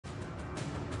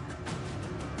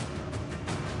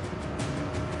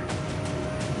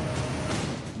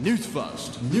News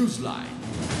First, Newsline.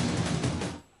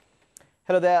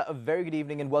 Hello there, a very good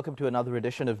evening and welcome to another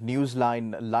edition of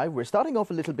Newsline Live. We're starting off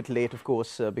a little bit late, of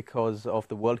course, because of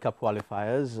the World Cup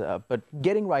qualifiers, but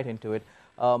getting right into it.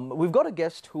 We've got a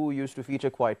guest who used to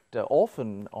feature quite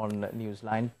often on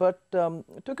Newsline, but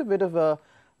took a bit of a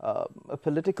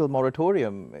political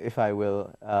moratorium, if I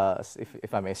will,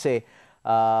 if I may say.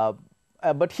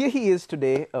 But here he is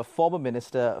today, former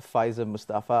Minister Faizer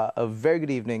Mustapha. A very good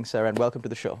evening, sir, and welcome to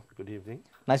the show. Good evening.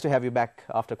 Nice to have you back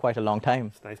after quite a long time.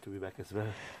 It's nice to be back as well.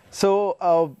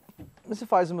 So, Mr.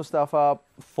 Faizer Mustapha,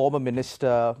 former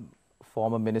Minister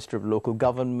of Local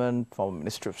Government, former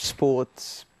Minister of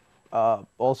Sports,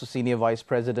 also Senior Vice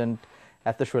President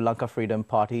at the Sri Lanka Freedom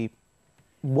Party.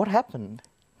 What happened?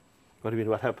 What do you mean,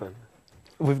 what happened?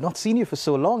 We've not seen you for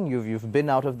so long. You've been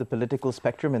out of the political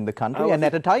spectrum in the country, and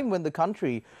at a time when the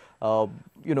country,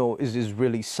 is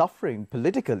really suffering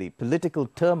politically, political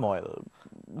turmoil.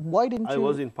 Why didn't you? I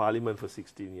was in Parliament for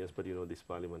 16 years, but this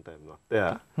Parliament I'm not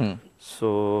there.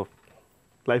 So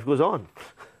life goes on.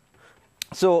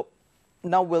 So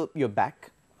now, well, you're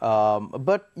back,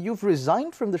 but you've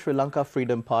resigned from the Sri Lanka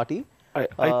Freedom Party.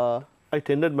 I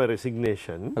tendered my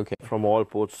resignation from all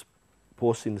posts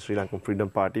in the Sri Lankan Freedom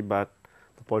Party, but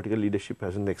the political leadership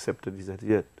hasn't accepted it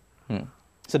yet.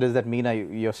 So does that mean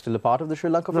you're still a part of the Sri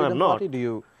Lanka Freedom Party? Do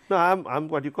you? No, I'm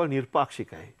what you call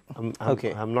nirpakshikai.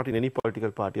 I'm not in any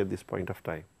political party at this point of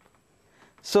time.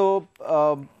 So,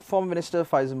 former Minister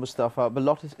Faizer Mustapha, a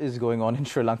lot is going on in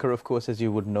Sri Lanka, of course, as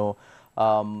you would know.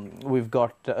 We've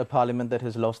got a parliament that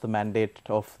has lost the mandate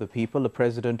of the people, a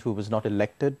president who was not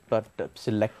elected but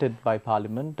selected by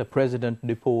parliament, a president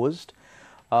deposed.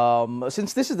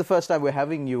 Since this is the first time we're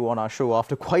having you on our show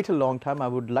after quite a long time, I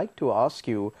would like to ask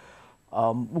you,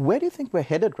 where do you think we're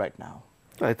headed right now?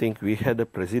 I think we had a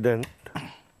president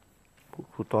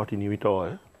who thought he knew it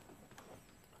all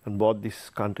and brought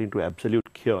this country into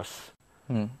absolute chaos.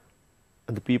 And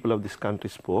the people of this country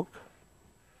spoke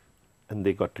and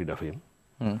they got rid of him.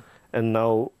 And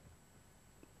now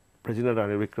President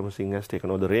Ranil Wickremesinghe has taken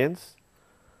over the reins.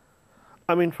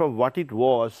 I mean, from what it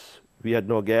was, we had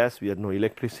no gas, we had no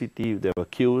electricity, there were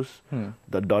queues,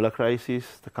 the dollar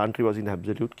crisis, the country was in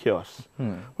absolute chaos.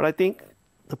 But I think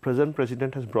the present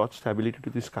president has brought stability to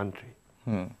this country.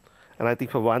 And I think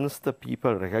for once the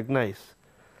people recognize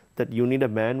that you need a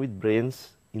man with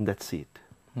brains in that seat.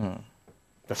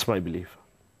 That's my belief.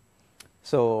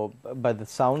 So, by the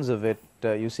sounds of it,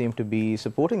 you seem to be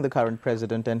supporting the current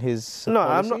president and his No,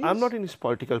 policies? I'm not in his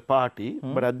political party,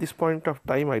 but at this point of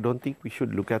time, I don't think we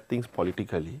should look at things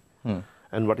politically.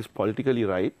 And what is politically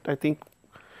right, I think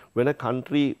when the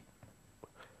country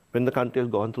has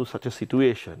gone through such a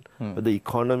situation, where the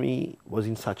economy was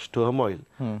in such turmoil,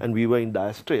 and we were in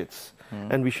dire straits,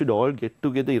 and we should all get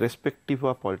together irrespective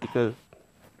of political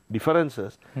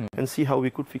differences and see how we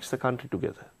could fix the country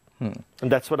together.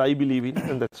 And that's what I believe in,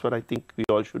 and that's what I think we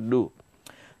all should do.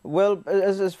 Well,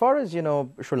 as far as, Sri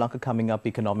Lanka coming up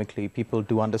economically, people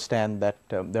do understand that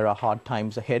there are hard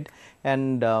times ahead.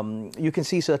 And you can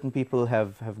see certain people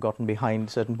have gotten behind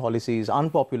certain policies,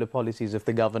 unpopular policies of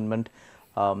the government,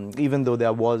 even though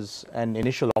there was an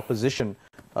initial opposition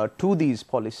to these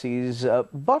policies.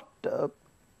 But,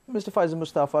 Mr. Faizer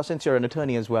Mustapha, since you're an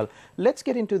attorney as well, let's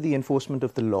get into the enforcement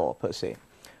of the law per se.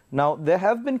 Now, there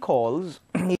have been calls,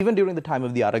 even during the time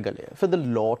of the Aragale, for the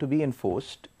law to be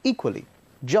enforced equally,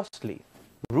 justly.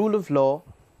 Rule of law,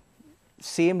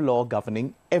 same law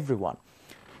governing everyone.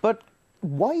 But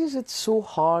why is it so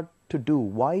hard to do?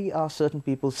 Why are certain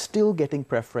people still getting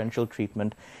preferential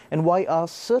treatment? And why are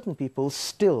certain people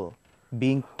still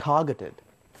being targeted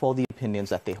for the opinions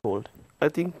that they hold? I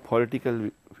think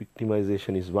political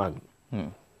victimization is one.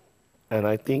 And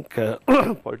I think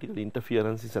political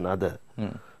interference is another.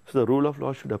 So the rule of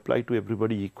law should apply to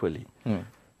everybody equally.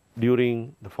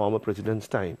 During the former president's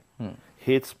time,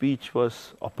 hate speech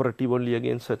was operative only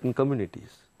against certain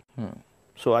communities.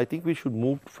 So I think we should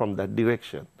move from that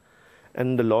direction.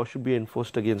 And the law should be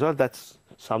enforced against all. That's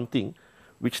something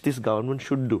which this government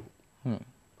should do. And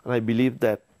I believe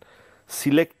that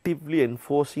selectively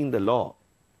enforcing the law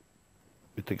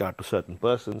with regard to certain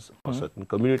persons or certain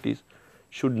communities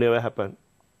should never happen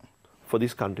for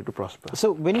this country to prosper.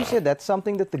 So when you say that's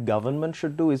something that the government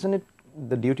should do, isn't it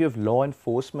the duty of law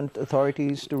enforcement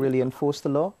authorities to really enforce the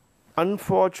law?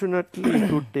 Unfortunately,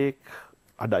 if you take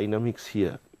a dynamics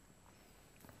here,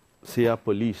 say our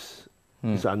police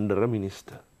is under a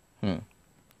minister.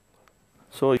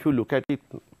 So if you look at it,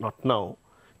 not now,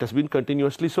 it has been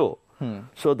continuously so.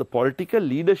 So the political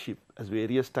leadership, at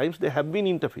various times, there have been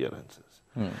interferences.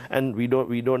 And we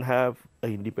don't have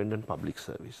an independent public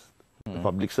service. The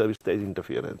public service, there is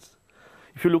interference.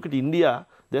 If you look at India,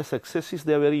 their success is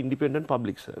their very independent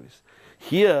public service.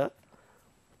 Here,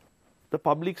 the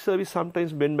public service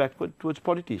sometimes bend backward towards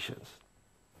politicians.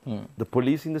 The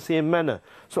police in the same manner.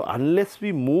 So unless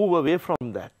we move away from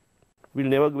that, we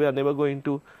are never going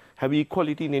to have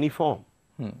equality in any form.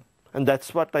 And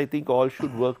that's what I think all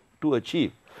should work to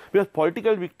achieve. Because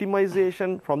political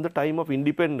victimization from the time of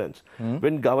independence,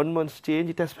 when governments change,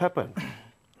 it has happened.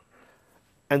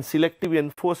 And selective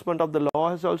enforcement of the law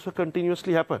has also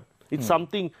continuously happened. It's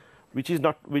something which is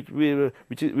not which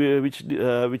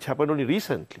happened only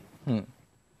recently.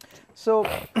 So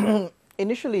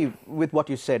initially, with what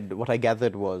you said, what I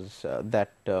gathered was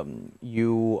that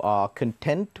you are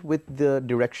content with the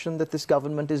direction that this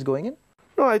government is going in?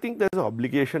 No, I think there's an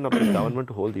obligation of the government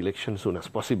to hold the election as soon as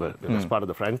possible as part of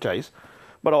the franchise.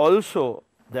 But also,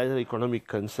 there are economic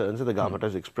concerns, and the government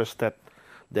has expressed that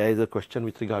there is a question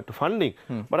with regard to funding.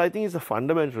 But I think it's a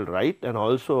fundamental right, and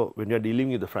also when you're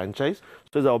dealing with the franchise, so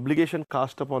there's an obligation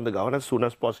cast upon the government as soon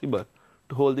as possible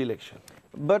to hold the election.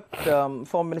 But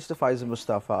for Minister Faizer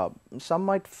Mustapha, some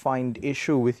might find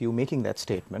issue with you making that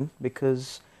statement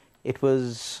because it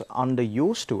was under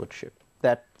your stewardship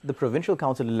that the provincial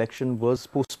council election was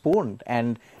postponed,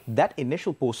 and that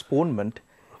initial postponement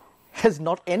has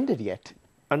not ended yet.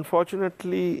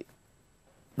 Unfortunately,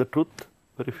 the truth,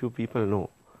 very few people know.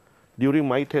 During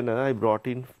my tenure, I brought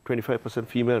in 25%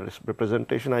 female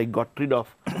representation. I got rid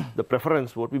of the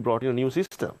preference vote. We brought in a new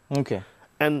system. Okay.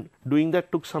 And doing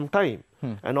that took some time.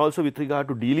 And also with regard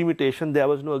to delimitation, there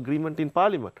was no agreement in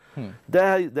Parliament.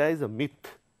 There is a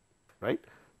myth, right,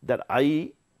 that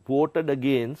I voted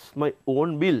against my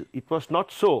own bill. It was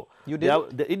not so. You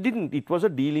did? It didn't. It was a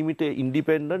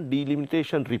independent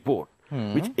delimitation report,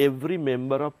 which every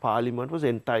member of Parliament was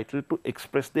entitled to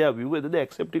express their view whether they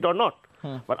accept it or not.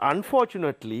 But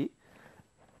unfortunately,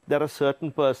 there are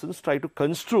certain persons try to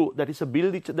construe that is a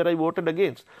bill that I voted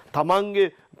against.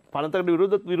 Tamange panataka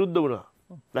viruddha vuna.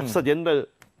 That's a general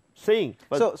saying.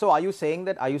 So are you saying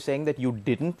that you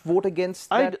didn't vote against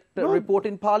that report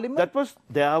in Parliament?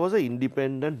 There was an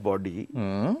independent body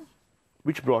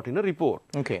which brought in a report.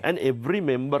 Okay. And every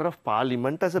member of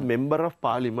Parliament, as a member of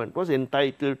Parliament, was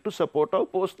entitled to support or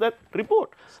oppose that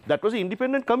report. That was an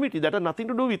independent committee. That had nothing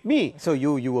to do with me. So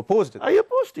you opposed it? I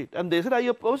opposed it. And they said I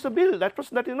opposed the bill. That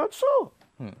is not so.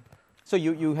 So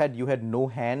you had no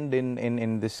hand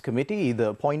in this committee, either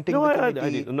appointing the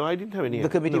committee? I didn't have any. The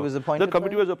committee was appointed. The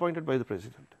committee was appointed by the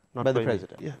president, not by the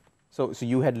president. Me. Yeah. So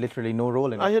you had literally no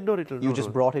role in it. I had no role. You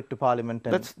just brought it to Parliament.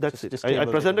 And that's it. I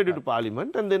presented it to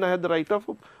Parliament, and then I had the right of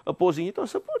opposing it or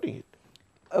supporting it.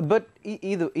 But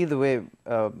either way,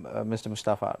 Mr.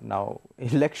 Mustapha, now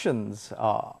elections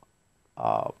are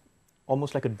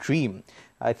almost like a dream.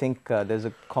 I think there's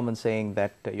a common saying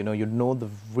that you know the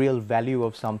real value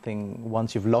of something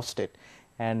once you've lost it,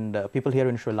 and people here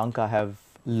in Sri Lanka have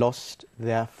lost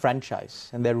their franchise,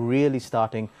 and they're really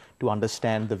starting to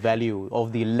understand the value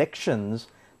of the elections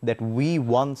that we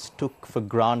once took for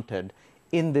granted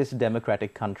in this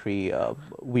democratic country.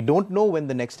 We don't know when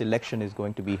the next election is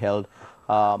going to be held,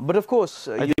 but of course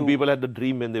I think people had the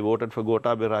dream when they voted for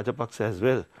Gotabaya Rajapaksa as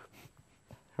well.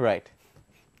 Right.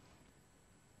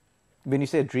 When you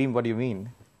say dream, what do you mean?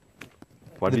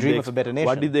 The dream of a better nation.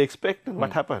 What did they expect and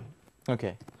what happened?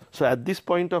 Okay. So at this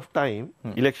point of time,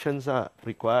 elections are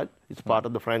required. It's part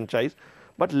of the franchise.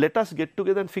 But let us get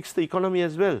together and fix the economy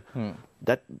as well.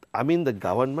 The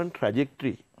government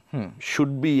trajectory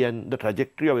should be, and the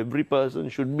trajectory of every person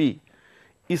should be,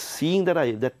 is seeing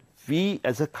that we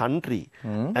as a country,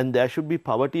 and there should be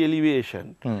poverty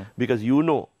alleviation. Because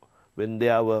when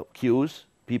there were queues,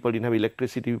 people didn't have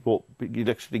electricity,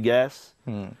 gas,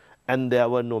 and there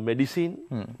were no medicine.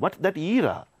 What that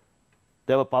era?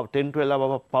 There were 10, 12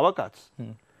 hour power cuts.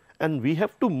 And we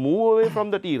have to move away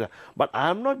from that era. But I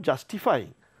am not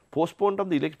justifying postponement of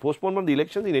the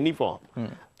elections in any form.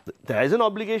 There is an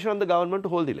obligation on the government to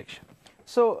hold the election.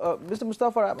 So, Mr.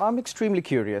 Mustapha, I'm extremely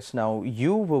curious. Now,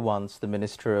 you were once the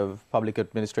Minister of Public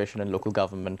Administration and Local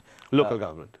Government. Local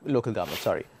government,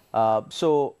 sorry.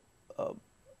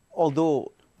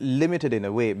 Although limited in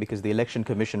a way, because the Election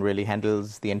Commission really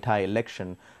handles the entire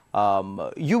election,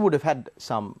 you would have had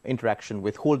some interaction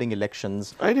with holding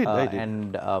elections. I did.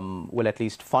 And, at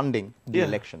least funding the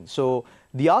election. So,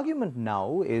 the argument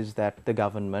now is that the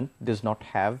government does not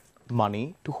have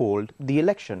money to hold the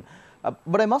election.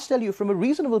 But I must tell you, from a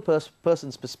reasonable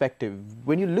person's perspective,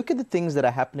 when you look at the things that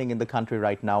are happening in the country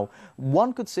right now,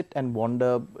 one could sit and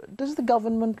wonder, does the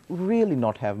government really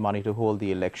not have money to hold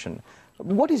the election?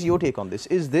 What is your take on this?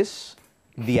 Is this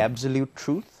the absolute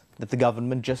truth, that the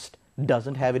government just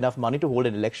doesn't have enough money to hold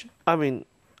an election? I mean,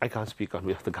 I can't speak on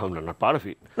behalf of the government, I'm not part of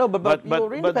it. No, but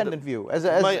your independent view, as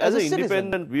a citizen.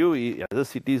 Independent view, as a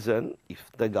citizen,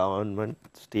 if the government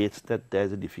states that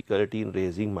there's a difficulty in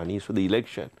raising money for the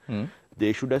election,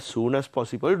 they should as soon as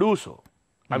possible do so.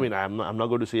 I mean, I'm not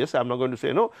going to say yes, I'm not going to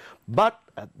say no, but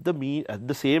at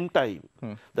the same time,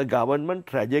 the government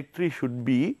trajectory should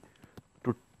be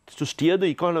to steer the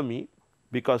economy,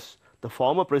 because the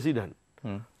former president,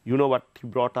 you know what he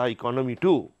brought our economy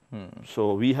to.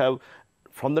 So we have,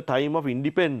 from the time of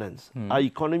independence, our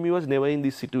economy was never in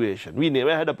this situation. We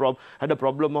never had a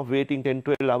problem of waiting 10,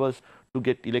 12 hours to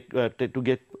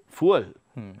get fuel,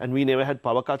 and we never had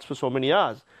power cuts for so many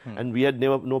hours, and we had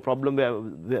no problem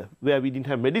where we didn't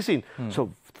have medicine.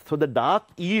 So the dark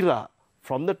era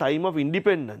from the time of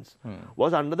independence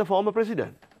was under the former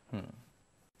president.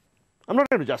 I'm not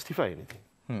trying to justify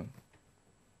anything.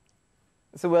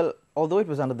 So, well, although it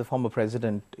was under the former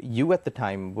president, you at the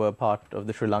time were part of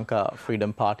the Sri Lanka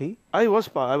Freedom Party. I was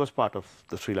part of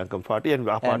the Sri Lankan party, and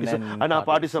our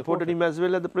party supported him as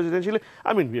well at the presidential.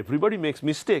 I mean, everybody makes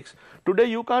mistakes. Today,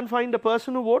 you can't find a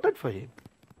person who voted for him.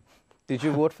 Did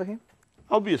you vote for him?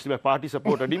 Obviously, my party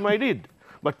supported him, I did.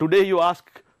 But today, you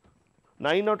ask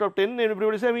 9 out of 10,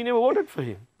 everybody says we never voted for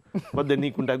him. But then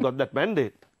he couldn't have got that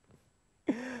mandate.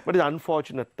 But it's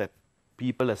unfortunate that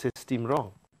people assessed him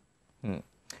wrong.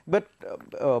 But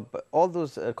all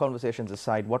those conversations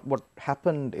aside, what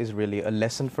happened is really a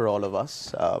lesson for all of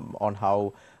us on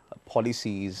how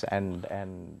policies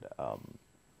and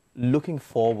looking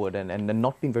forward and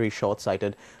not being very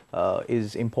short-sighted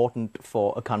is important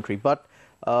for a country. But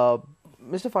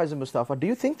Mr. Faizer Mustapha, do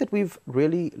you think that we've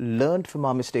really learned from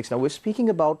our mistakes? Now, we're speaking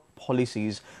about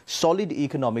policies, solid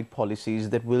economic policies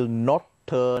that will not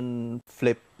turn,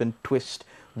 flip and twist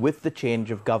with the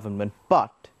change of government.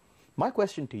 But my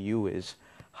question to you is,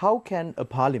 how can a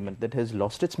parliament that has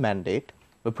lost its mandate,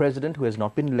 a president who has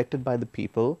not been elected by the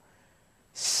people,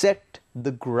 set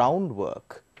the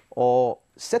groundwork or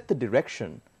set the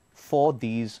direction for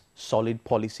these solid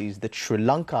policies that Sri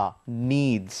Lanka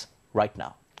needs right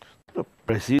now?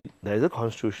 There is a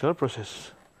constitutional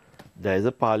process. There is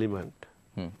a parliament.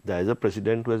 There is a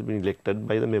president who has been elected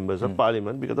by the members of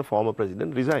parliament because the former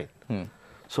president resigned.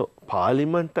 So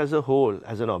parliament as a whole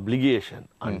has an obligation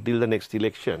until the next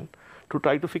election to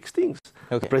try to fix things.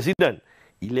 Okay. The president,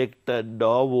 elected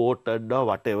or voted or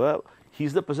whatever,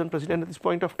 he's the present president at this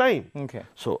point of time. Okay.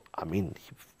 So, I mean,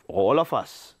 all of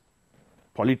us,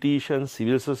 politicians,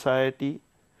 civil society,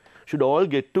 should all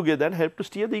get together and help to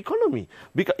steer the economy.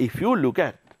 Because if you look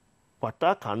at what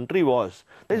our country was,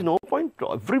 there is no point.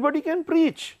 Everybody can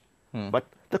preach, but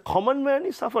the common man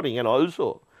is suffering. And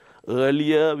also,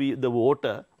 earlier the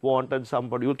voter wanted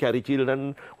somebody who will carry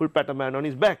children, who will pat a man on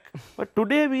his back. But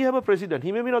today we have a president.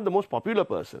 He may be not the most popular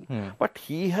person, but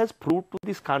he has proved to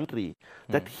this country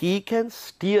that he can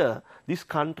steer this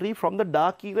country from the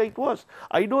dark era it was.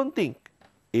 I don't think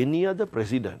any other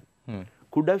president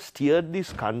could have steered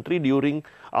this country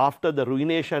after the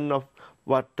ruination of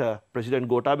what President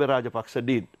Gotabaya Rajapaksa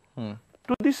did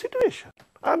to this situation.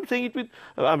 I'm saying it with,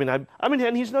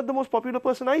 and he's not the most popular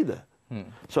person either.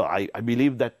 So I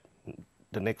believe that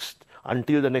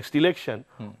until the next election,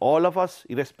 all of us,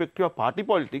 irrespective of party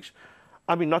politics,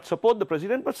 not support the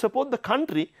president, but support the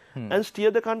country and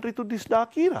steer the country to this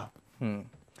dark era.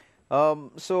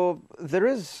 So there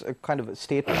is a kind of a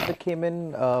statement that came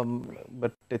in,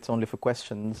 but it's only for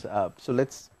questions. So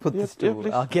let's put this to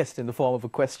our guest in the form of a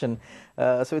question.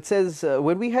 So it says,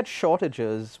 when we had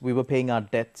shortages, we were paying our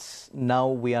debts. Now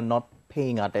we are not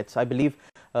paying our debts. I believe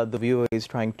the viewer is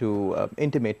trying to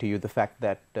intimate to you the fact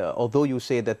that although you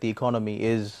say that the economy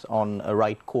is on a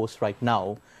right course right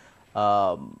now,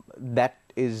 that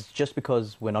is just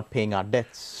because we're not paying our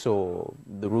debts. So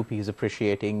the rupee is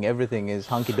appreciating, everything is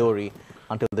hunky-dory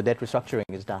until the debt restructuring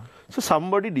is done. So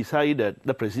somebody decided,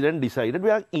 the president decided, we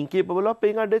are incapable of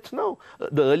paying our debts now.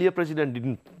 The earlier president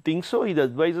didn't think so, his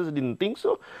advisors didn't think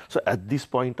so. So at this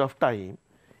point of time,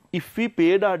 if we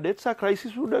paid our debts, our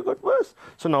crisis would have got worse.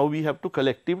 So now we have to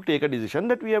collectively take a decision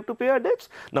that we have to pay our debts.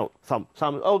 Now,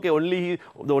 the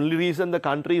only reason the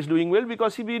country is doing well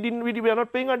because we are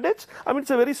not paying our debts. It's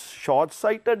a very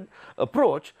short-sighted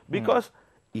approach because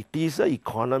it is an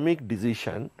economic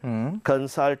decision,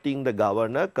 consulting the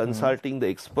governor, consulting the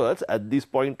experts at this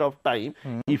point of time.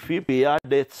 If we pay our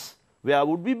debts, where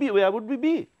would we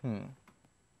be?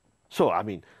 So,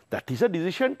 that is a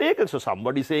decision taken. So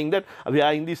somebody saying that we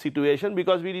are in this situation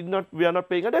because we are not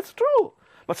paying it, that's true.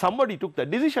 But somebody took that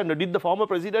decision. Did the former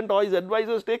president or his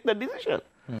advisors take that decision?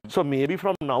 So maybe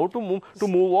from now to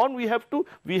move on, we have to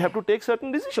take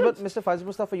certain decisions. So, but Mr. Faizer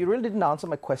Mustapha, you really didn't answer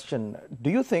my question. Do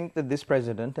you think that this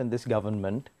president and this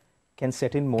government can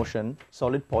set in motion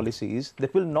solid policies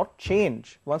that will not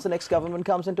change once the next government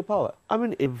comes into power? I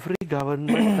mean, every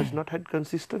government has not had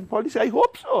consistent policy. I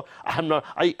hope so.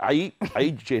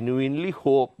 I genuinely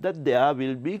hope that there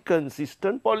will be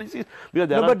consistent policies. No,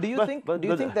 but do you think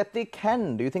that they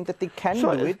can? Do you think that they can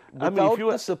do it without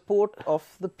the support of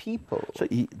the people? So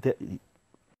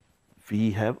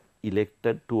we have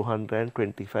elected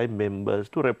 225 members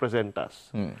to represent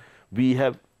us. We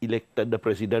have elected the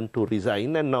president to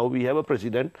resign, and now we have a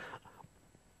president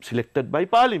selected by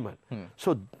parliament.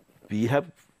 So they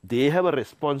have a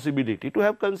responsibility to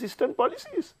have consistent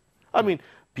policies. I mean,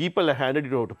 people are handed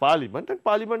it over to parliament, and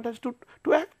parliament has to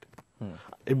act.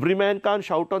 Every man can't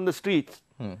shout on the streets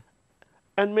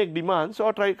and make demands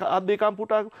or try, they can't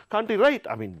put our country right.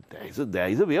 I mean, there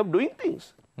is a way of doing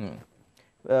things.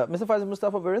 Mr. Faizer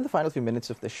Mustapha, we're in the final few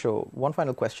minutes of the show. One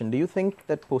final question. Do you think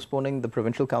that postponing the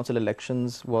provincial council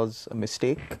elections was a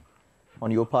mistake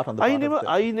on your part?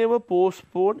 I never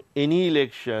postponed any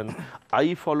election.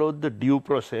 I followed the due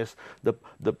process.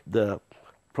 The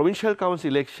provincial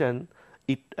council election,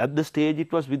 at the stage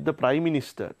it was with the Prime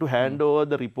Minister to hand over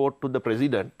the report to the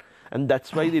President, and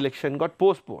that's why the election got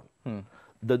postponed.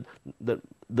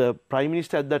 The Prime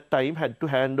Minister at that time had to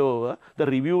hand over the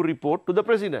review report to the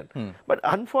President. But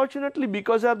unfortunately,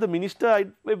 because of the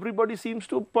Minister, everybody seems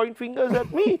to point fingers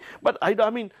at me. But I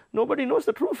mean, nobody knows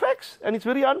the true facts, and it's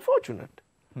very unfortunate.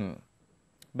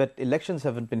 But elections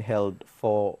haven't been held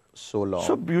for so long.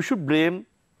 So you should blame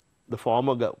the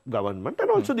former government, and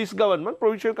also this government.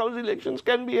 Provincial council elections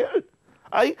can be held.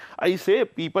 I say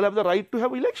people have the right to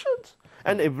have elections.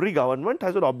 And every government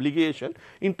has an obligation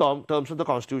in terms of the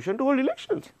constitution to hold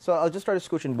elections. So I'll just try to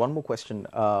squish in one more question.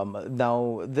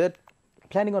 Now, they're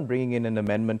planning on bringing in an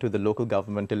amendment to the local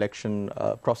government election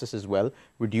process as well,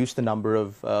 reduce the number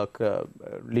of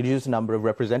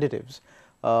representatives.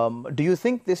 Do you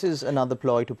think this is another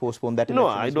ploy to postpone that election? No,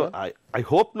 I don't. I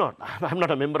hope not. I'm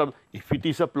not a member of. If it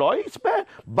is a ploy, it's bad.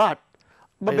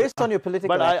 But based on your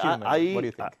political acumen, what do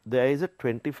you think? There is a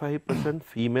 25%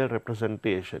 female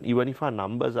representation. Even if our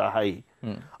numbers are high,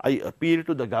 I appeal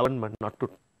to the government not to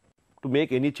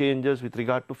make any changes with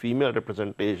regard to female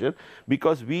representation,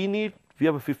 because we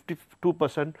have a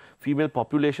 52% female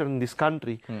population in this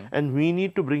country, and we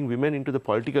need to bring women into the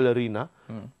political arena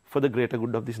for the greater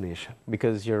good of this nation.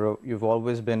 Because you've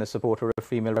always been a supporter of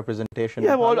female representation.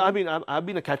 Yeah, well, I've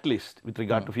been a catalyst with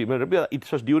regard to female representation.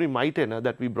 It was during my tenure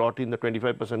that we brought in the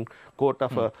 25% quota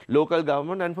for local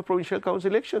government and for provincial council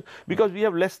elections, because we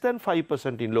have less than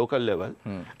 5% in local level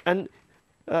and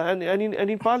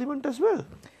in parliament as well.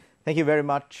 Thank you very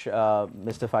much,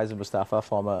 Mr. Faizer Mustapha,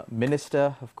 former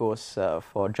minister, of course,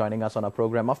 for joining us on our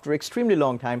program after an extremely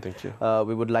long time. Thank you.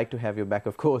 We would like to have you back,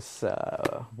 of course,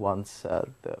 once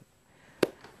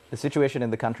the situation in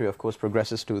the country, of course,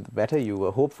 progresses to the better. You were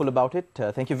hopeful about it.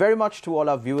 Thank you very much to all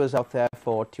our viewers out there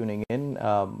for tuning in.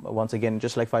 Once again,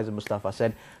 just like Faizer Mustapha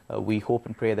said, we hope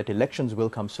and pray that elections will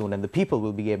come soon and the people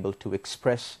will be able to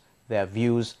express their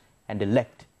views and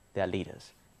elect their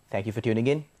leaders. Thank you for tuning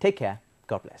in. Take care.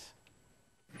 God bless.